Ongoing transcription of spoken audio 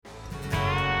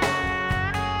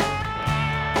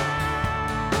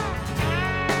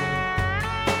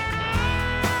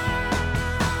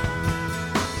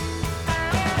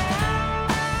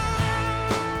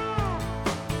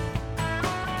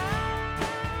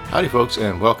Howdy, folks,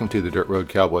 and welcome to the Dirt Road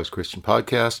Cowboys Christian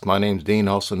Podcast. My name's Dean,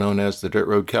 also known as the Dirt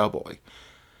Road Cowboy.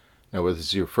 Now, whether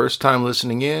it's your first time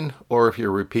listening in, or if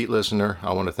you're a repeat listener,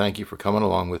 I want to thank you for coming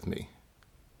along with me,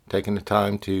 taking the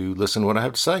time to listen to what I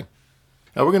have to say.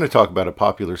 Now, we're going to talk about a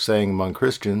popular saying among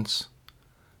Christians,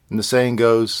 and the saying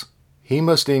goes, "He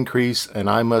must increase and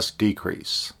I must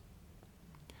decrease."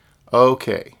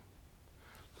 Okay,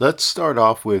 let's start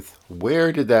off with,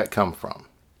 where did that come from?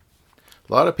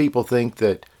 A lot of people think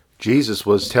that Jesus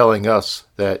was telling us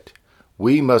that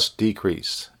we must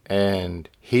decrease and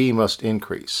he must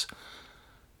increase.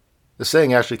 The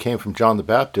saying actually came from John the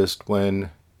Baptist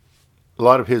when a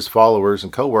lot of his followers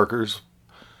and co-workers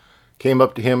came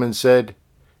up to him and said,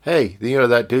 "Hey,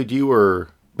 that dude you were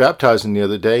baptizing the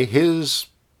other day, his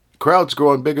crowd's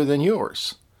growing bigger than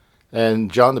yours."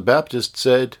 And John the Baptist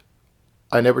said,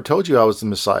 "I never told you I was the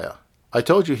Messiah. I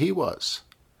told you he was.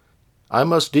 I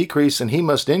must decrease and he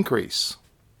must increase."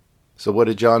 So what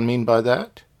did John mean by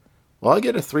that? Well, I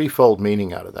get a threefold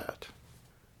meaning out of that.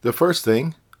 The first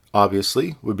thing,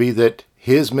 obviously, would be that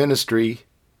his ministry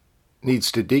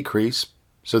needs to decrease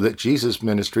so that Jesus'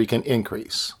 ministry can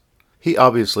increase. He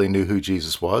obviously knew who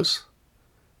Jesus was.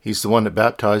 He's the one that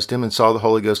baptized him and saw the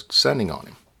Holy Ghost descending on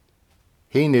him.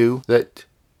 He knew that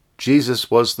Jesus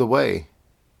was the way.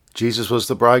 Jesus was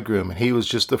the bridegroom, and he was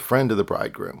just the friend of the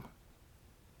bridegroom.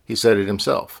 He said it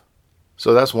himself.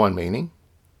 So that's one meaning.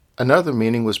 Another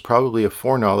meaning was probably a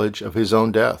foreknowledge of his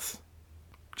own death.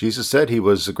 Jesus said he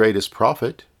was the greatest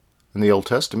prophet in the Old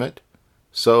Testament,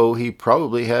 so he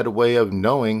probably had a way of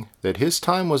knowing that his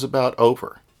time was about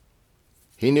over.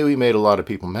 He knew he made a lot of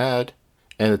people mad,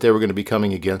 and that they were going to be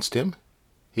coming against him.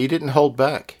 He didn't hold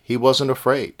back. He wasn't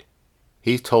afraid.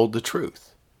 He told the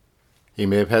truth. He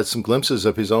may have had some glimpses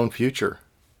of his own future,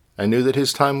 and knew that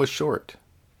his time was short.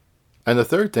 And the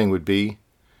third thing would be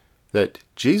that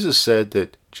Jesus said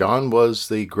that John was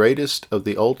the greatest of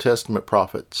the Old Testament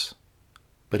prophets,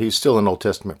 but he's still an Old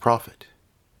Testament prophet.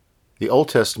 The Old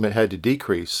Testament had to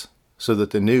decrease so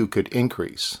that the new could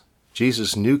increase.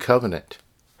 Jesus' new covenant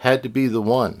had to be the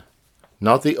one,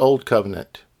 not the old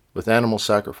covenant with animal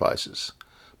sacrifices,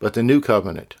 but the new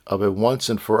covenant of a once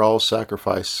and for all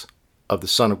sacrifice of the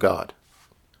Son of God.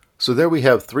 So there we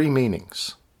have three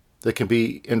meanings that can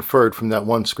be inferred from that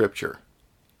one scripture.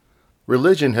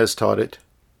 Religion has taught it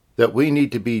that we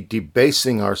need to be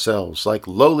debasing ourselves like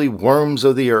lowly worms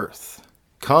of the earth,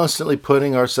 constantly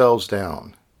putting ourselves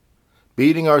down,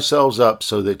 beating ourselves up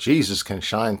so that Jesus can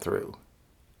shine through.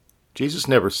 Jesus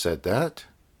never said that.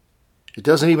 It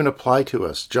doesn't even apply to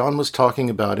us. John was talking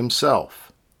about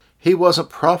himself. He wasn't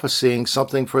prophesying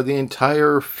something for the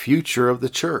entire future of the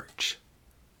church.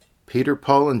 Peter,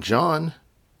 Paul, and John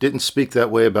didn't speak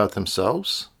that way about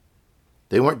themselves.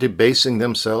 They weren't debasing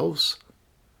themselves.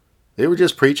 They were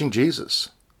just preaching Jesus,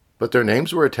 but their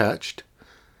names were attached.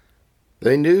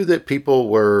 They knew that people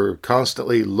were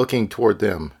constantly looking toward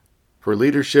them for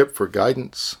leadership, for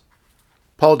guidance.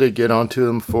 Paul did get onto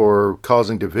them for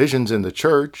causing divisions in the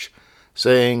church,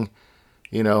 saying,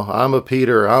 "I'm of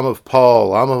Peter, I'm of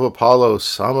Paul, I'm of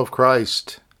Apollos, I'm of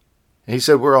Christ." And he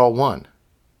said, we're all one.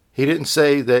 He didn't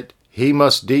say that he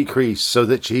must decrease so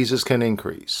that Jesus can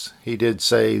increase. He did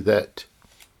say that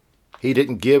he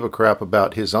didn't give a crap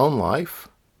about his own life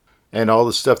and all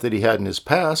the stuff that he had in his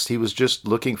past. He was just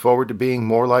looking forward to being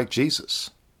more like Jesus.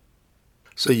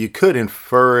 So you could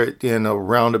infer it in a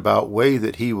roundabout way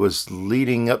that he was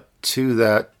leading up to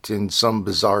that in some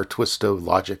bizarre twist of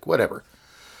logic, whatever.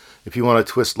 If you want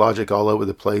to twist logic all over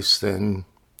the place, then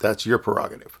that's your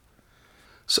prerogative.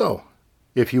 So,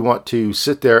 if you want to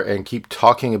sit there and keep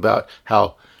talking about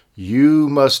how you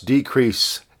must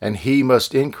decrease and he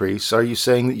must increase, are you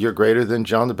saying that you're greater than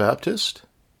John the Baptist?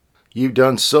 You've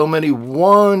done so many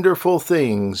wonderful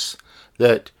things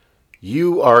that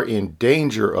you are in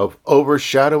danger of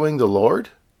overshadowing the Lord?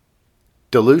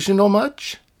 Delusional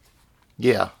much?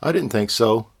 Yeah, I didn't think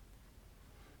so.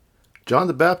 John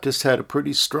the Baptist had a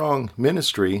pretty strong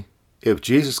ministry if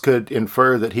Jesus could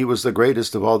infer that he was the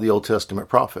greatest of all the Old Testament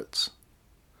prophets.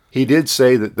 He did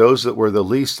say that those that were the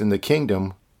least in the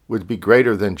kingdom would be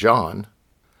greater than John,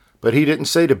 but he didn't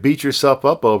say to beat yourself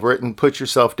up over it and put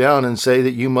yourself down and say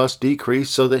that you must decrease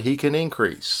so that he can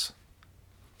increase.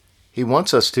 He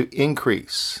wants us to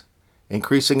increase,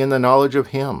 increasing in the knowledge of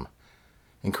him,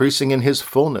 increasing in his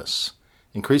fullness,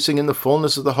 increasing in the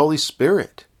fullness of the Holy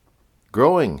Spirit,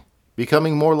 growing,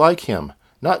 becoming more like him,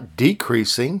 not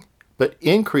decreasing, but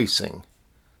increasing.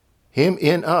 Him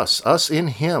in us in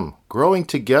him, growing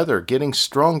together, getting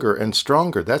stronger and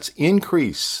stronger. That's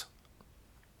increase.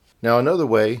 Now, another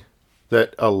way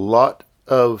that a lot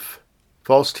of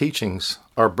false teachings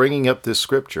are bringing up this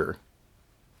scripture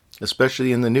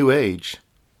especially in the New Age,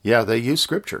 yeah, they use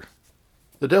Scripture.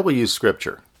 The devil used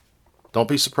Scripture. Don't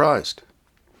be surprised.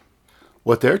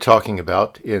 What they're talking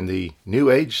about in the New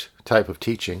Age type of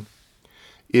teaching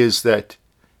is that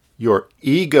your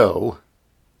ego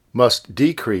must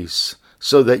decrease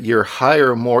so that your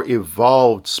higher, more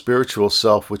evolved spiritual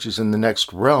self, which is in the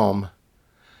next realm,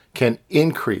 can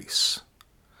increase.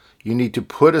 You need to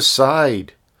put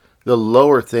aside the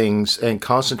lower things and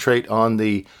concentrate on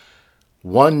the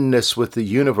oneness with the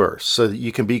universe so that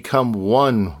you can become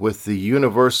one with the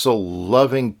universal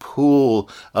loving pool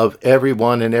of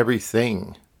everyone and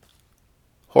everything.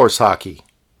 Horse hockey.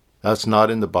 That's not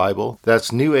in the Bible.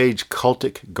 That's New Age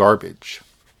cultic garbage.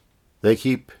 They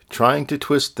keep trying to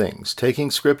twist things,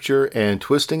 taking Scripture and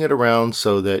twisting it around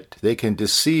so that they can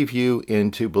deceive you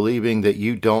into believing that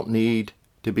you don't need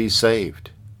to be saved.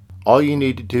 All you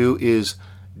need to do is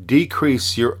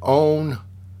decrease your own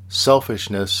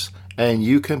selfishness and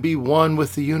you can be one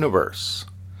with the universe.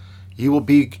 You will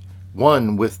be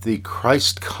one with the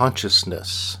Christ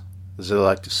consciousness, as they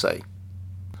like to say.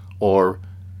 Or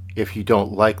if you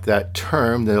don't like that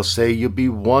term, they'll say you'll be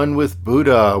one with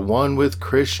Buddha, one with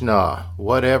Krishna,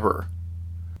 whatever.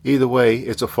 Either way,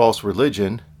 it's a false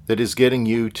religion that is getting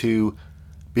you to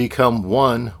become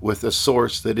one with a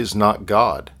source that is not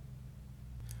God.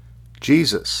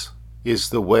 Jesus is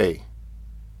the way.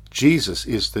 Jesus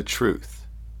is the truth.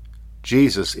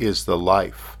 Jesus is the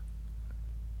life.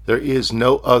 There is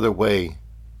no other way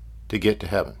to get to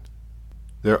heaven.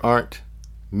 There aren't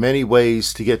many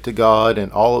ways to get to God,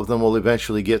 and all of them will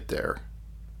eventually get there.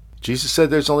 Jesus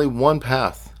said there's only one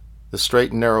path, the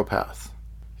straight and narrow path.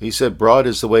 He said broad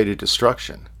is the way to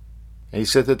destruction. And he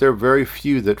said that there are very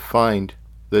few that find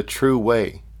the true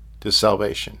way to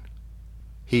salvation.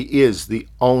 He is the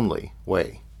only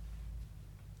way.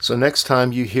 So next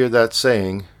time you hear that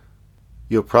saying,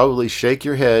 you'll probably shake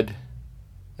your head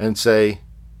and say,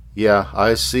 yeah,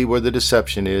 I see where the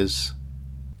deception is.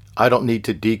 I don't need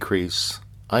to decrease.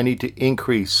 I need to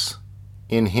increase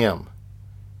in Him.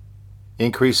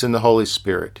 Increase in the Holy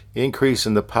Spirit. Increase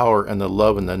in the power and the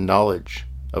love and the knowledge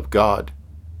of God.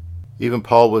 Even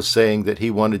Paul was saying that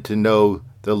he wanted to know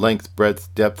the length,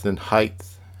 breadth, depth, and height,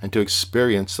 and to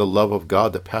experience the love of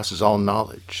God that passes all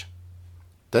knowledge.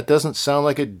 That doesn't sound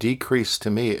like a decrease to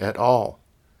me at all.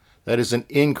 That is an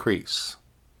increase.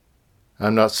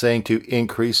 I'm not saying to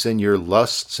increase in your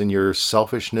lusts and your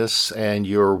selfishness and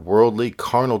your worldly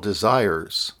carnal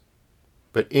desires,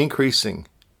 but increasing,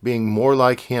 being more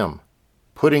like Him,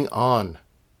 putting on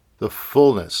the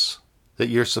fullness that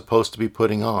you're supposed to be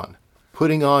putting on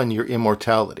your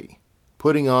immortality,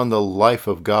 putting on the life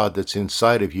of God that's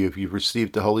inside of you if you've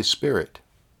received the Holy Spirit.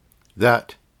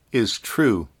 That is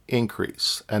true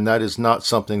increase, and that is not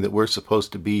something that we're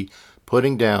supposed to be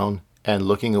putting down and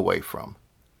looking away from.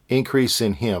 Increase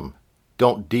in Him.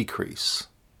 Don't decrease.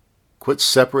 Quit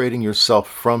separating yourself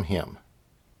from Him.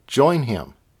 Join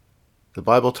Him. The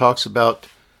Bible talks about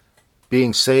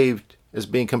being saved as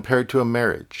being compared to a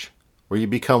marriage, where you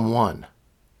become one.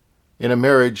 In a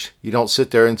marriage, you don't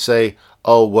sit there and say,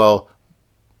 oh, well,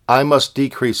 I must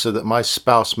decrease so that my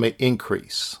spouse may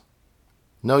increase.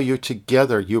 No, you're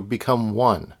together. You become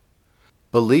one.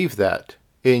 Believe that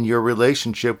in your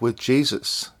relationship with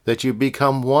Jesus, that you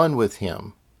become one with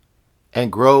Him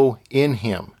and grow in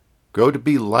Him. Grow to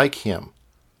be like Him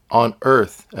on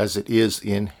earth as it is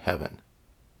in heaven.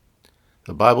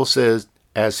 The Bible says,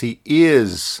 as He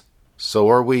is, so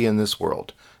are we in this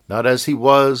world. Not as He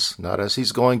was, not as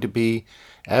He's going to be,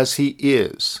 as He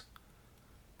is.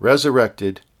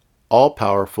 Resurrected,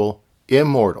 all-powerful,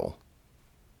 immortal.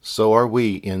 So are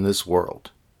we in this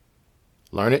world.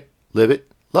 Learn it, live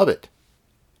it, love it,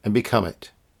 and become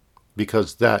it,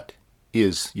 because that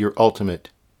is your ultimate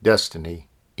destiny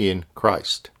in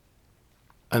Christ.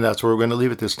 And that's where we're going to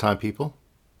leave it this time, people.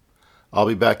 I'll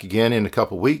be back again in a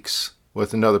couple weeks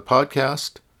with another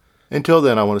podcast. Until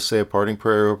then, I want to say a parting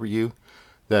prayer over you,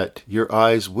 that your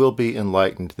eyes will be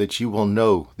enlightened, that you will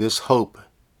know this hope,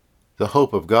 the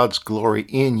hope of God's glory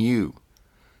in you,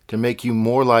 to make you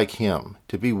more like Him,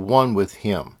 to be one with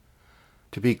Him,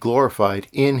 to be glorified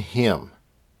in Him,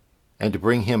 and to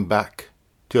bring Him back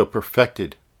to a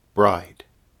perfected bride.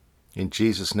 In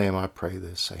Jesus' name I pray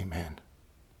this. Amen.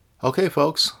 Okay,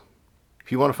 folks.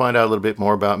 If you want to find out a little bit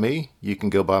more about me, you can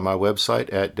go by my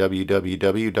website at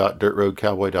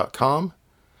www.dirtroadcowboy.com,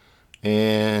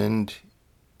 and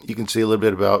you can see a little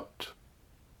bit about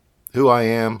who I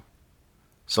am,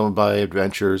 some of my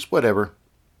adventures, whatever.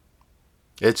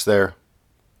 It's there.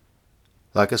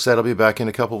 Like I said, I'll be back in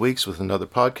a couple weeks with another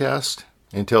podcast.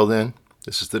 Until then,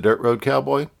 this is the Dirt Road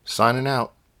Cowboy, signing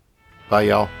out. Bye,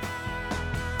 y'all.